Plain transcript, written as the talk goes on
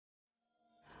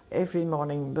Every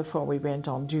morning before we went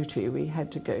on duty, we had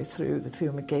to go through the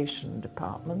fumigation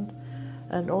department,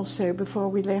 and also before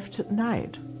we left at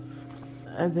night.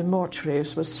 The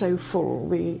mortuaries were so full,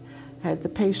 we had the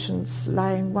patients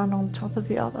lying one on top of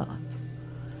the other.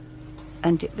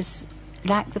 And it was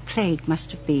like the plague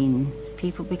must have been.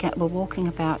 People were walking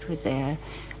about with their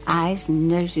eyes and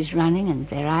noses running and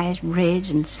their eyes red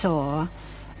and sore,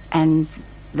 and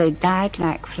they died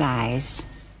like flies.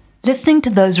 Listening to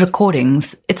those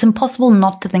recordings, it's impossible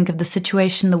not to think of the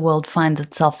situation the world finds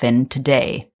itself in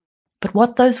today. But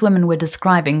what those women were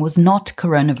describing was not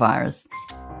coronavirus.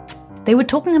 They were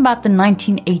talking about the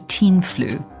 1918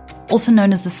 flu, also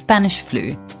known as the Spanish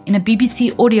flu, in a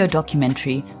BBC audio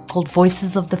documentary called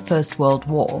Voices of the First World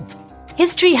War.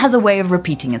 History has a way of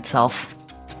repeating itself.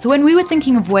 So when we were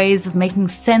thinking of ways of making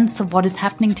sense of what is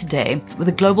happening today, with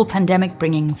a global pandemic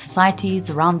bringing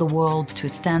societies around the world to a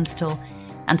standstill,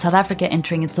 and South Africa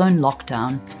entering its own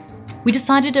lockdown, we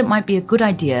decided it might be a good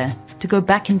idea to go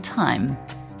back in time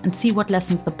and see what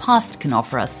lessons the past can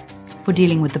offer us for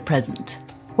dealing with the present.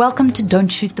 Welcome to Don't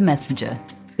Shoot the Messenger,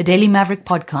 the Daily Maverick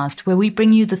podcast where we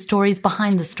bring you the stories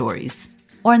behind the stories,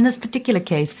 or in this particular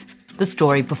case, the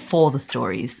story before the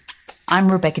stories. I'm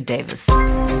Rebecca Davis.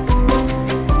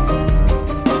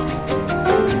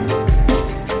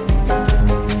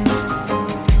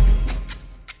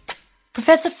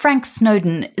 Professor Frank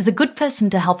Snowden is a good person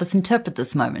to help us interpret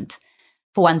this moment.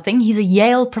 For one thing, he's a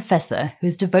Yale professor who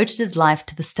has devoted his life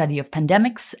to the study of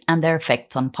pandemics and their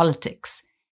effects on politics.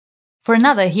 For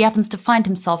another, he happens to find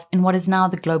himself in what is now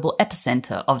the global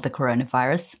epicenter of the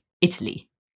coronavirus, Italy.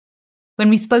 When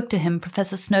we spoke to him,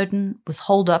 Professor Snowden was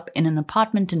holed up in an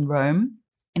apartment in Rome,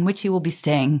 in which he will be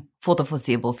staying for the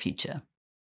foreseeable future.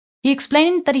 He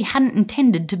explained that he hadn't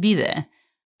intended to be there.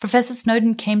 Professor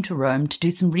Snowden came to Rome to do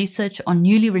some research on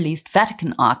newly released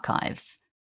Vatican archives,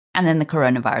 and then the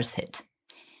coronavirus hit.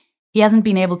 He hasn't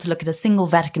been able to look at a single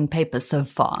Vatican paper so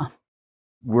far.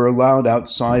 We're allowed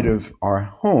outside of our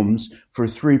homes for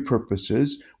three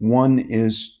purposes. One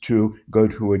is to go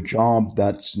to a job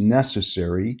that's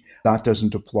necessary. That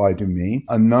doesn't apply to me.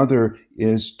 Another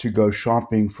is to go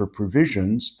shopping for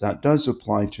provisions. That does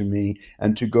apply to me.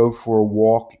 And to go for a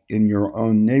walk in your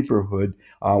own neighborhood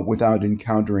without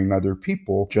encountering other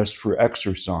people, just for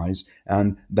exercise.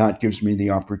 And that gives me the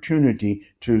opportunity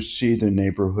to see the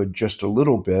neighborhood just a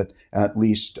little bit, at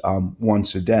least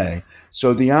once a day.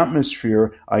 So the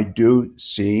atmosphere I do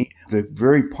see. The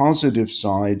very positive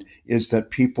side is that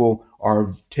people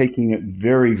are taking it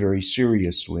very, very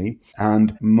seriously,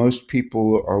 and most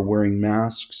people are wearing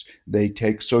masks. They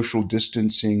take social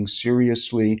distancing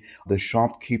seriously. The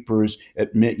shopkeepers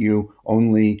admit you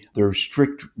only there are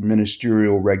strict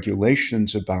ministerial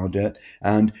regulations about it,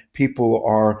 and people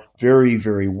are very,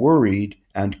 very worried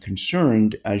and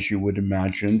concerned, as you would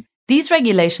imagine. These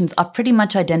regulations are pretty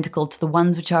much identical to the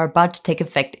ones which are about to take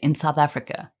effect in South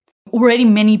Africa. Already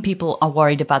many people are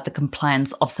worried about the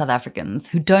compliance of South Africans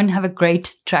who don't have a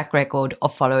great track record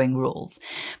of following rules.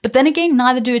 But then again,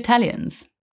 neither do Italians.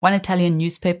 One Italian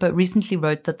newspaper recently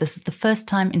wrote that this is the first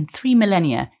time in 3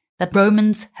 millennia that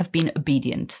Romans have been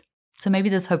obedient. So maybe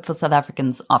there's hope for South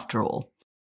Africans after all.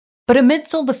 But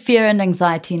amidst all the fear and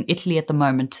anxiety in Italy at the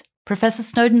moment, Professor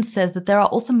Snowden says that there are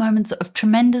also moments of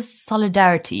tremendous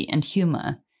solidarity and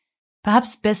humour.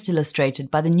 Perhaps best illustrated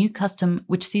by the new custom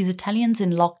which sees Italians in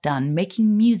lockdown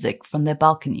making music from their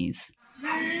balconies.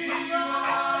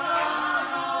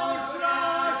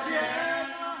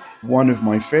 One of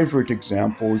my favorite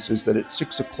examples is that at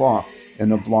 6 o'clock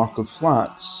in a block of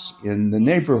flats in the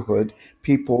neighborhood,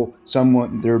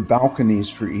 there are balconies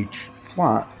for each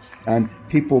flat. And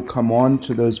people come on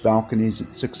to those balconies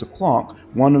at 6 o'clock.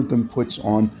 One of them puts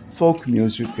on folk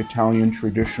music, Italian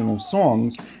traditional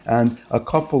songs, and a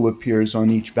couple appears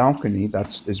on each balcony.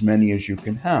 That's as many as you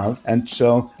can have. And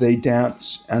so they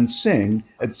dance and sing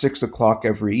at 6 o'clock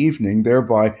every evening,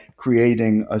 thereby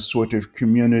creating a sort of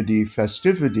community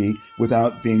festivity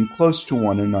without being close to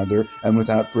one another and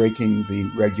without breaking the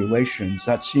regulations.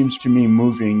 That seems to me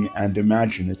moving and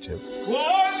imaginative.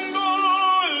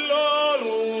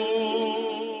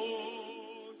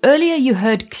 Earlier you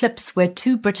heard clips where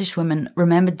two British women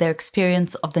remembered their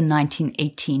experience of the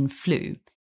 1918 flu.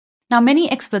 Now, many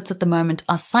experts at the moment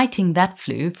are citing that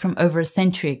flu from over a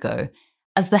century ago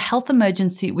as the health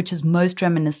emergency which is most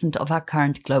reminiscent of our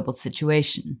current global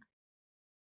situation.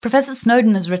 Professor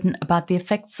Snowden has written about the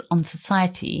effects on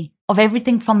society of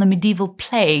everything from the medieval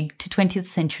plague to 20th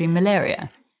century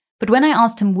malaria. But when I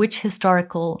asked him which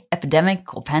historical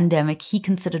epidemic or pandemic he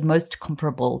considered most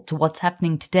comparable to what's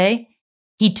happening today,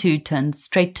 he too turned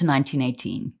straight to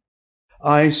 1918.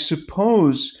 I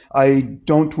suppose I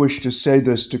don't wish to say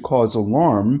this to cause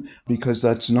alarm because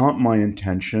that's not my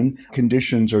intention.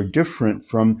 Conditions are different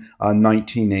from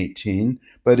 1918,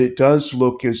 but it does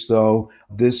look as though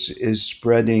this is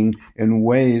spreading in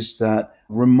ways that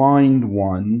remind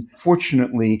one,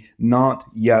 fortunately not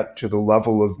yet to the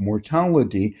level of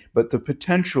mortality, but the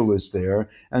potential is there.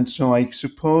 And so I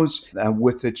suppose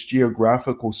with its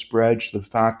geographical spread, the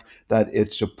fact that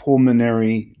it's a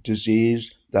pulmonary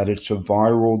disease, that it's a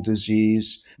viral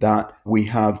disease, that we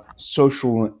have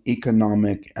social,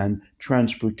 economic, and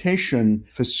transportation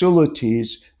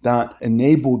facilities that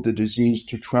enabled the disease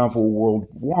to travel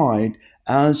worldwide,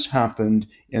 as happened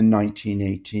in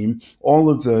 1918. All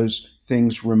of those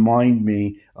things remind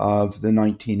me of the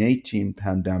 1918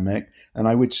 pandemic, and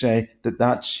I would say that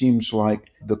that seems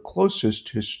like the closest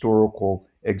historical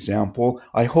example.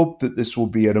 I hope that this will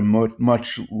be at a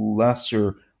much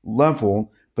lesser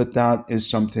level, but that is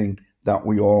something that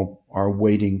we all are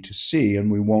waiting to see,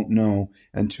 and we won't know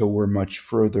until we're much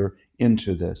further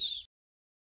into this.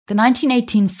 The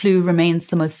 1918 flu remains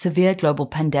the most severe global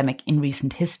pandemic in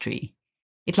recent history.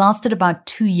 It lasted about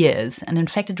 2 years and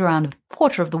infected around a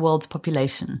quarter of the world's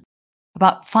population,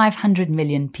 about 500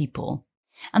 million people.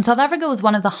 And South Africa was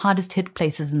one of the hardest hit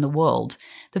places in the world.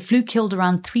 The flu killed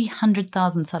around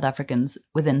 300,000 South Africans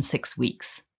within 6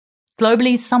 weeks.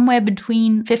 Globally, somewhere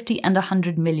between 50 and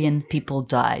 100 million people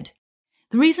died.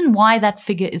 The reason why that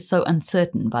figure is so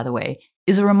uncertain, by the way,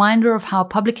 is a reminder of how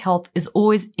public health is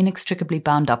always inextricably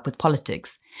bound up with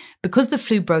politics. Because the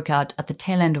flu broke out at the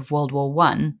tail end of World War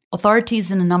I, authorities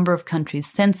in a number of countries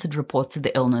censored reports of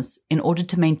the illness in order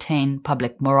to maintain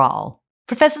public morale.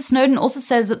 Professor Snowden also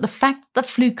says that the fact that the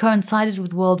flu coincided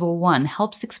with World War I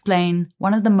helps explain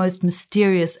one of the most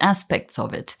mysterious aspects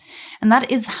of it, and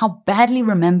that is how badly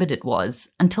remembered it was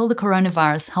until the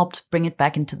coronavirus helped bring it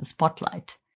back into the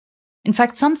spotlight. In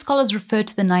fact, some scholars refer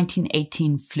to the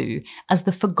 1918 flu as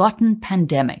the forgotten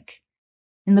pandemic.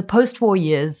 In the post-war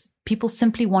years, people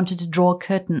simply wanted to draw a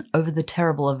curtain over the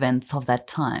terrible events of that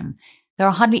time. There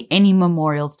are hardly any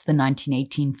memorials to the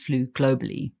 1918 flu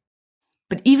globally.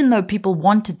 But even though people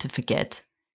wanted to forget,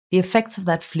 the effects of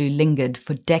that flu lingered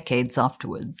for decades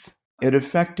afterwards. It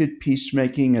affected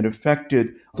peacemaking, it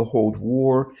affected the whole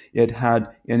war, it had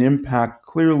an impact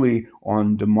clearly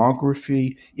on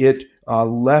demography, it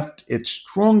left its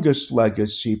strongest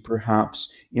legacy perhaps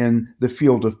in the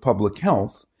field of public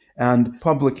health, and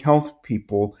public health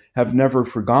people have never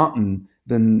forgotten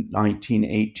the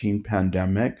 1918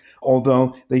 pandemic,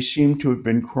 although they seem to have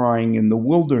been crying in the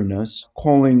wilderness,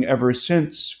 calling ever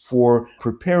since for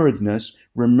preparedness,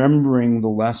 remembering the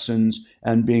lessons,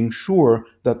 and being sure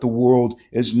that the world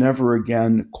is never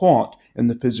again caught in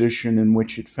the position in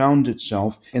which it found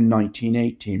itself in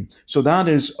 1918. So that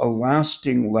is a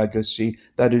lasting legacy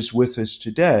that is with us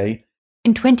today.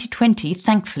 In 2020,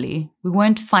 thankfully, we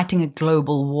weren't fighting a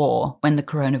global war when the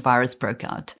coronavirus broke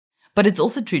out. But it's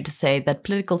also true to say that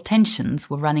political tensions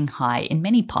were running high in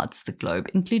many parts of the globe,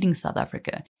 including South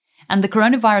Africa. And the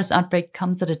coronavirus outbreak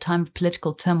comes at a time of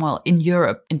political turmoil in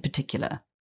Europe in particular.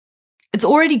 It's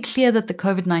already clear that the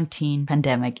COVID-19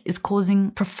 pandemic is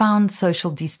causing profound social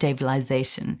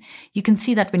destabilization. You can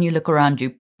see that when you look around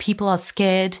you. People are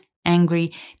scared,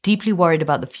 angry, deeply worried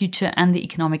about the future and the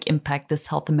economic impact this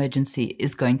health emergency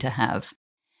is going to have.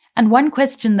 And one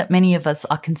question that many of us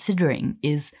are considering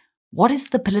is, what is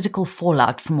the political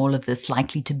fallout from all of this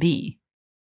likely to be?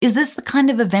 Is this the kind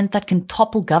of event that can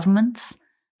topple governments,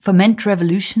 foment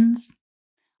revolutions?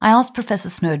 I asked Professor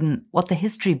Snowden what the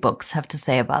history books have to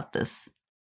say about this.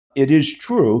 It is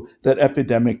true that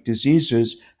epidemic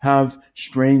diseases have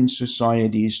strained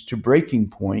societies to breaking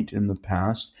point in the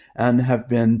past and have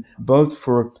been, both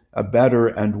for a better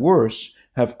and worse,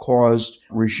 have caused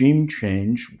regime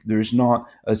change. There's not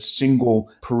a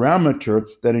single parameter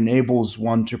that enables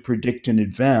one to predict in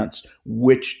advance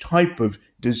which type of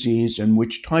disease and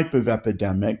which type of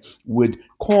epidemic would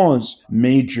cause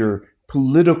major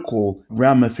political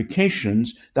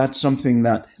ramifications. That's something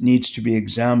that needs to be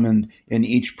examined in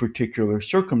each particular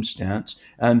circumstance.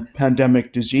 And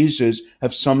pandemic diseases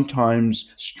have sometimes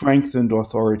strengthened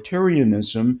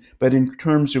authoritarianism. But in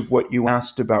terms of what you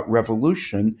asked about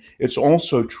revolution, it's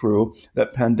also true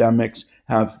that pandemics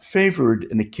have favored,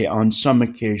 on some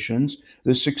occasions,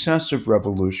 the success of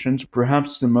revolutions.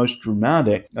 Perhaps the most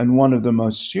dramatic and one of the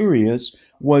most serious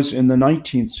was in the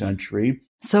 19th century.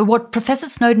 So what Professor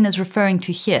Snowden is referring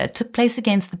to here took place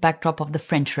against the backdrop of the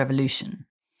French Revolution.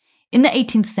 In the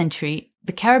 18th century,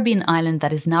 the Caribbean island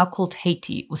that is now called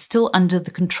Haiti was still under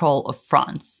the control of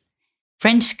France.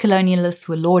 French colonialists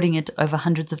were lording it over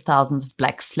hundreds of thousands of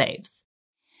black slaves.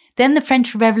 Then the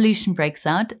French Revolution breaks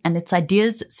out and its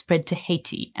ideas spread to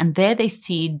Haiti, and there they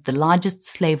seed the largest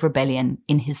slave rebellion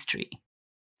in history.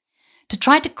 To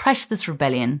try to crush this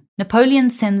rebellion, Napoleon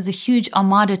sends a huge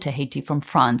armada to Haiti from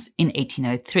France in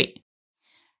 1803.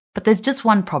 But there's just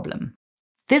one problem.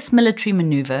 This military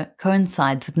maneuver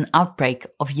coincides with an outbreak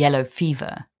of yellow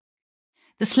fever.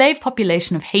 The slave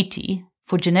population of Haiti,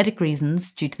 for genetic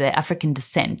reasons due to their African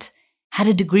descent, had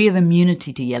a degree of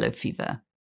immunity to yellow fever.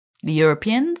 The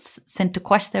Europeans, sent to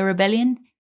quash their rebellion,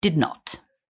 did not.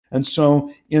 And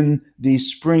so in the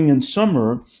spring and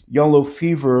summer, yellow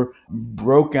fever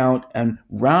broke out and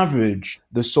ravaged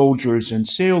the soldiers and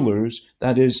sailors.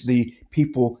 That is, the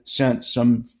people sent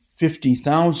some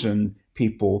 50,000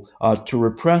 people to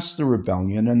repress the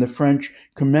rebellion. And the French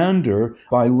commander,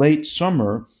 by late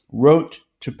summer, wrote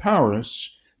to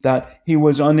Paris that he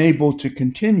was unable to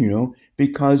continue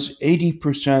because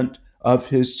 80% of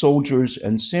his soldiers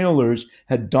and sailors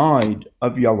had died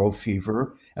of yellow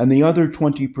fever, and the other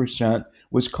 20%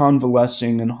 was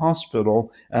convalescing in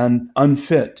hospital and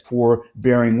unfit for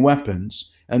bearing weapons.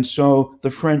 And so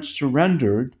the French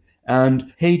surrendered,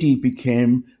 and Haiti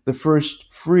became the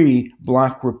first free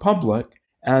Black republic,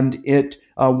 and it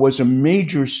was a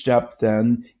major step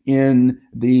then in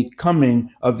the coming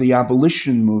of the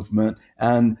abolition movement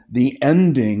and the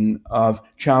ending of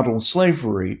chattel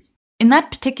slavery. In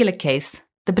that particular case,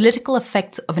 the political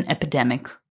effects of an epidemic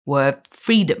were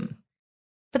freedom.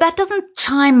 But that doesn't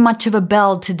chime much of a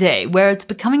bell today, where it's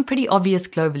becoming pretty obvious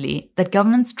globally that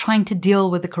governments trying to deal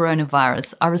with the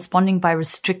coronavirus are responding by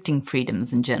restricting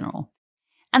freedoms in general.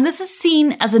 And this is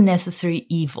seen as a necessary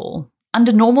evil.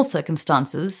 Under normal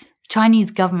circumstances,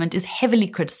 Chinese government is heavily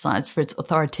criticized for its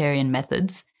authoritarian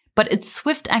methods, but its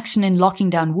swift action in locking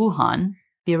down Wuhan,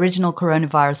 the original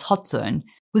coronavirus hot zone,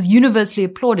 was universally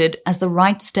applauded as the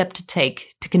right step to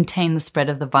take to contain the spread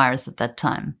of the virus at that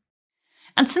time.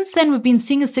 And since then, we've been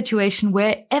seeing a situation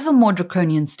where ever more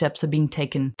draconian steps are being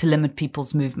taken to limit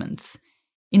people's movements.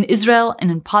 In Israel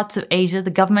and in parts of Asia, the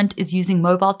government is using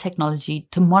mobile technology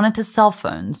to monitor cell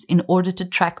phones in order to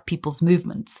track people's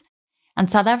movements. And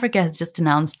South Africa has just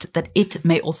announced that it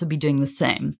may also be doing the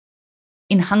same.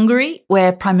 In Hungary,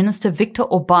 where Prime Minister Viktor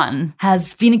Orbán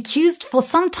has been accused for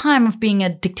some time of being a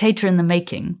dictator in the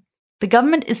making, the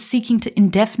government is seeking to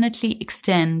indefinitely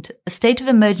extend a state of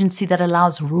emergency that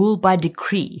allows rule by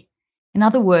decree. In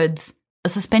other words, a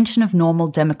suspension of normal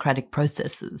democratic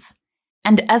processes.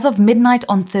 And as of midnight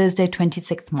on Thursday,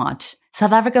 26th March,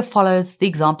 South Africa follows the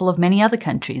example of many other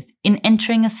countries in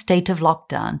entering a state of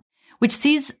lockdown, which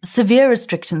sees severe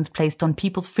restrictions placed on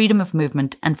people's freedom of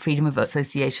movement and freedom of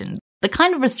association. The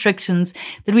kind of restrictions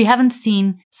that we haven't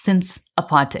seen since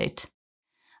apartheid.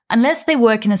 Unless they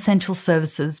work in essential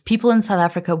services, people in South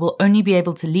Africa will only be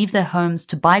able to leave their homes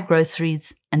to buy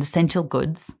groceries and essential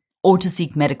goods or to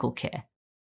seek medical care.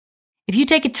 If you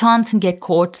take a chance and get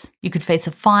caught, you could face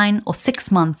a fine or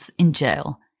 6 months in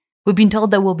jail. We've been told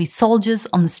there will be soldiers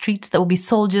on the streets, there will be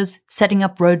soldiers setting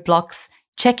up roadblocks,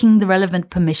 checking the relevant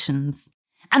permissions.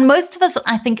 And most of us,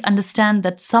 I think, understand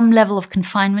that some level of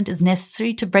confinement is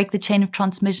necessary to break the chain of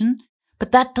transmission,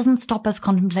 but that doesn't stop us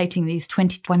contemplating these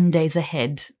 21 days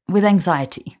ahead with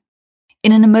anxiety.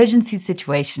 In an emergency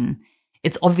situation,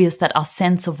 it's obvious that our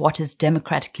sense of what is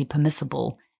democratically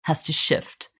permissible has to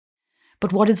shift.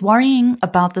 But what is worrying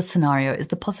about the scenario is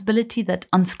the possibility that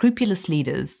unscrupulous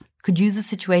leaders could use a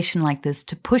situation like this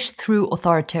to push through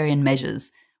authoritarian measures,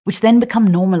 which then become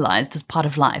normalized as part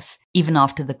of life, even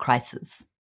after the crisis.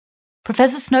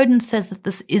 Professor Snowden says that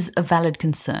this is a valid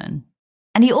concern.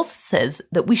 And he also says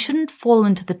that we shouldn't fall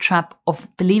into the trap of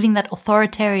believing that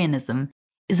authoritarianism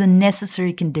is a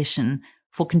necessary condition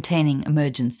for containing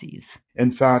emergencies.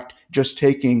 In fact, just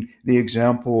taking the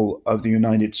example of the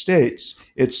United States,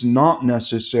 it's not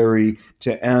necessary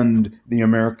to end the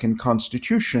American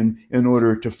Constitution in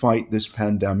order to fight this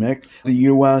pandemic. The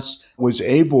U.S. was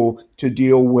able to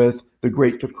deal with the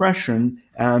Great Depression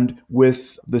and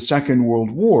with the Second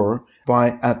World War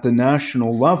by, at the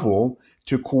national level,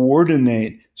 to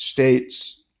coordinate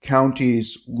states,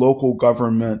 counties, local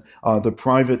government, the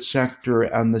private sector,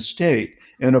 and the state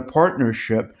in a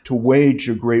partnership to wage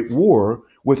a great war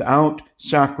without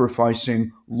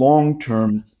sacrificing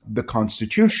long-term the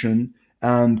Constitution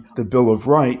and the Bill of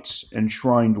Rights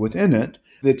enshrined within it.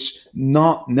 It's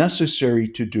not necessary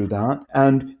to do that,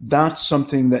 and that's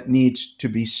something that needs to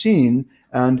be seen.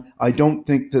 And I don't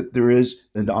think that there is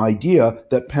an idea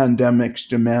that pandemics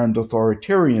demand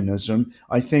authoritarianism.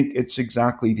 I think it's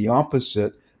exactly the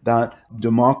opposite, that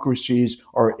democracies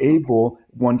are able,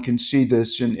 one can see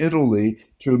this in Italy,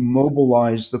 to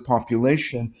mobilize the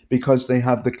population because they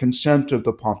have the consent of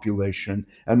the population.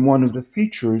 And one of the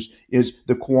features is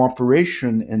the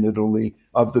cooperation in Italy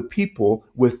of the people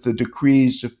with the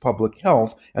decrees of public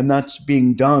health. And that's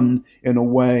being done in a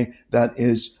way that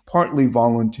is partly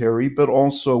voluntary, but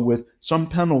also with some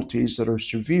penalties that are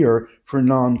severe for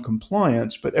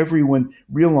non-compliance. But everyone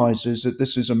realizes that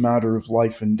this is a matter of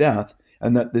life and death,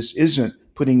 and that this isn't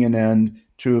putting an end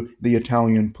to the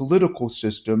Italian political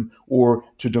system or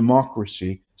to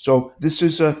democracy. So this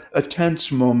is a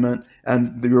tense moment,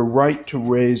 and you're right to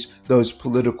raise those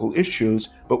political issues,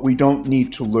 but we don't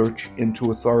need to lurch into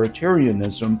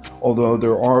authoritarianism, although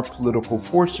there are political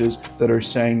forces that are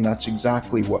saying that's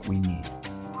exactly what we need.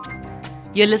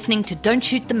 You're listening to Don't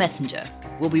Shoot the Messenger.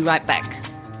 We'll be right back.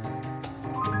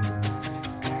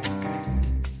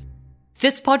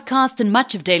 This podcast and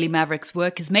much of Daily Maverick's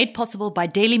work is made possible by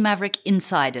Daily Maverick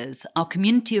Insiders, our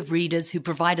community of readers who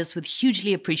provide us with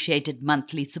hugely appreciated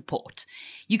monthly support.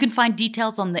 You can find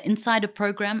details on the Insider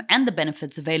program and the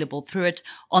benefits available through it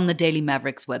on the Daily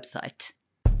Maverick's website.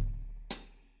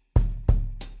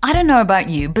 I don't know about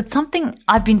you, but something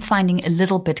I've been finding a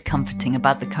little bit comforting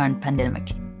about the current pandemic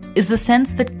is the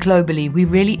sense that globally we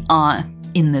really are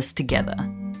in this together.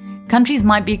 Countries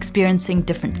might be experiencing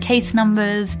different case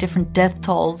numbers, different death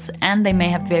tolls, and they may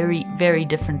have very, very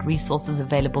different resources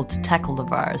available to tackle the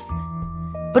virus.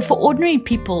 But for ordinary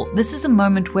people, this is a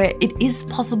moment where it is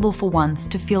possible for once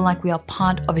to feel like we are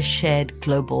part of a shared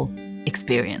global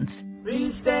experience.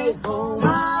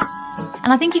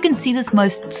 And I think you can see this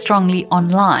most strongly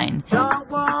online,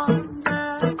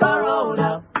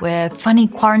 where funny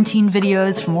quarantine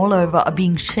videos from all over are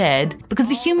being shared because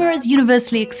the humor is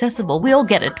universally accessible. We all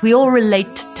get it. We all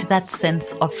relate to that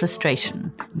sense of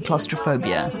frustration and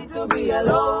claustrophobia.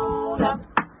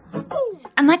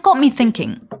 And that got me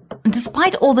thinking,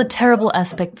 despite all the terrible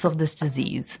aspects of this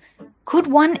disease, could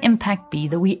one impact be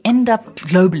that we end up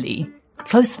globally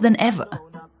closer than ever?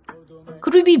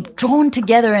 Could we be drawn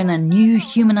together in a new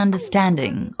human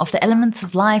understanding of the elements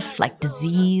of life like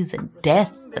disease and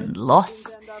death and loss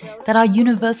that are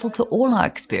universal to all our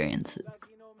experiences?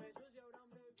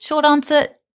 Short answer,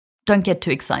 don't get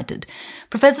too excited.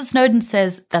 Professor Snowden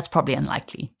says that's probably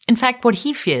unlikely. In fact, what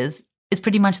he fears is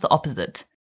pretty much the opposite.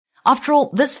 After all,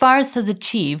 this virus has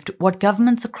achieved what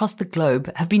governments across the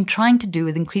globe have been trying to do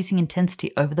with increasing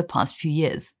intensity over the past few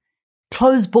years.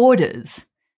 Close borders,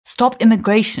 stop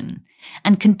immigration,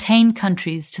 and contain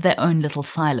countries to their own little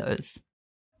silos.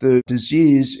 The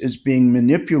disease is being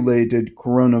manipulated,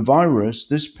 coronavirus,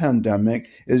 this pandemic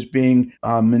is being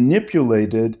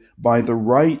manipulated by the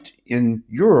right in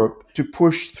Europe to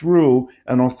push through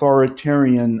an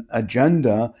authoritarian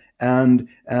agenda and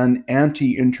an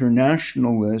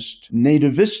anti-internationalist,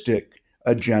 nativistic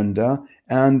agenda,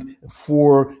 and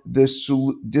for the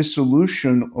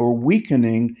dissolution or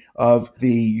weakening of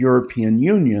the European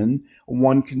Union.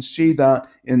 One can see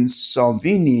that in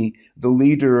Salvini, the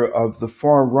leader of the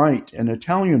far right in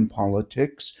Italian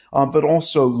politics, but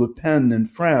also Le Pen in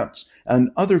France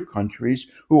and other countries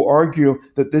who argue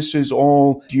that this is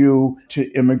all due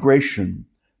to immigration,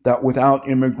 that without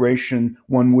immigration,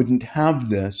 one wouldn't have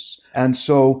this. And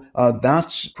so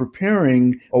that's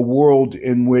preparing a world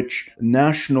in which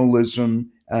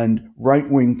nationalism and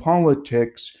right-wing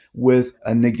politics with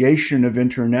a negation of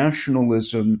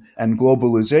internationalism and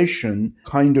globalization,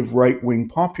 kind of right-wing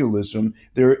populism,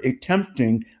 they're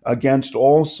attempting against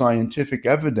all scientific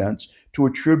evidence to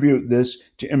attribute this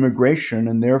to immigration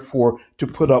and therefore to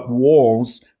put up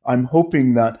walls. I'm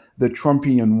hoping that the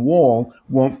Trumpian wall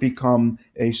won't become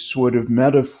a sort of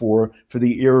metaphor for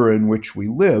the era in which we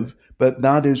live, but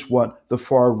that is what the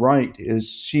far right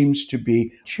seems to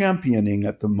be championing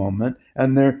at the moment,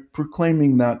 and they're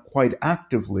proclaiming that quite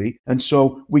actively. And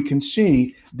so we can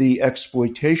see the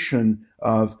exploitation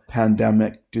of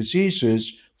pandemic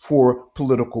diseases for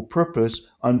political purpose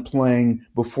playing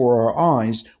before our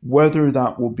eyes. Whether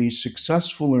that will be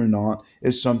successful or not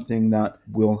is something that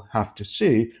we'll have to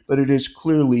see, but it is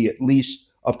clearly at least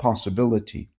a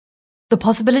possibility. The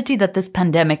possibility that this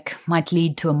pandemic might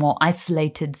lead to a more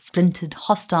isolated, splintered,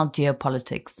 hostile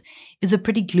geopolitics is a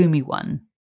pretty gloomy one.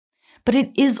 But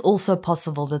it is also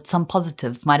possible that some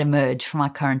positives might emerge from our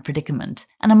current predicament,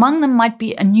 and among them might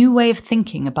be a new way of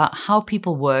thinking about how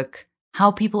people work,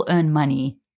 how people earn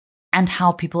money, and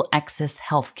how people access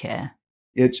healthcare.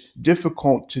 It's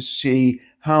difficult to see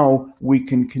how we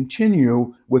can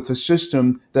continue with a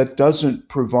system that doesn't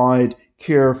provide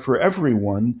care for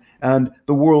everyone. And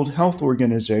the World Health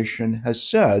Organization has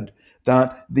said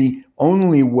that the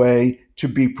only way to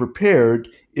be prepared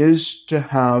is to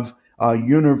have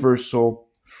universal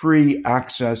free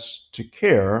access to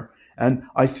care. And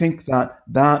I think that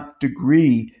that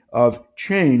degree of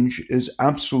change is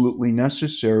absolutely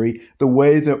necessary. The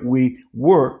way that we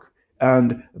work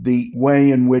and the way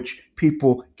in which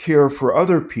people care for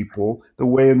other people, the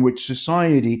way in which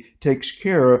society takes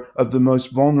care of the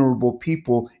most vulnerable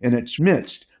people in its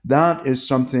midst, that is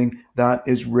something that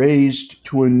is raised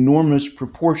to enormous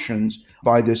proportions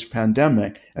by this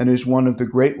pandemic and is one of the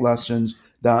great lessons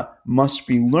that must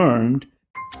be learned.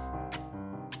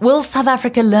 Will South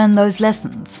Africa learn those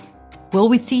lessons? Will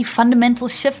we see fundamental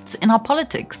shifts in our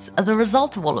politics as a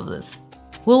result of all of this?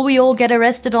 Will we all get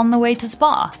arrested on the way to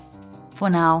Spa? For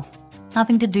now,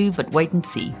 nothing to do but wait and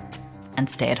see, and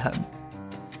stay at home.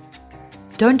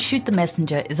 Don't Shoot the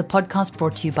Messenger is a podcast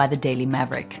brought to you by The Daily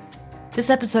Maverick.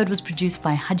 This episode was produced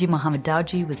by Haji Mohammed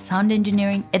Dowji with sound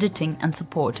engineering, editing and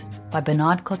support by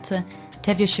Bernard Kotze,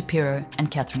 Tevye Shapiro and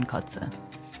Catherine Kotze.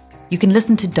 You can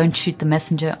listen to Don't Shoot the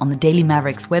Messenger on the Daily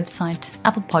Maverick's website,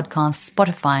 Apple Podcasts,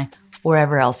 Spotify, or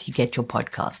wherever else you get your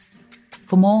podcasts.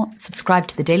 For more, subscribe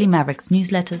to the Daily Maverick's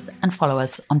newsletters and follow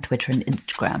us on Twitter and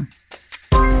Instagram.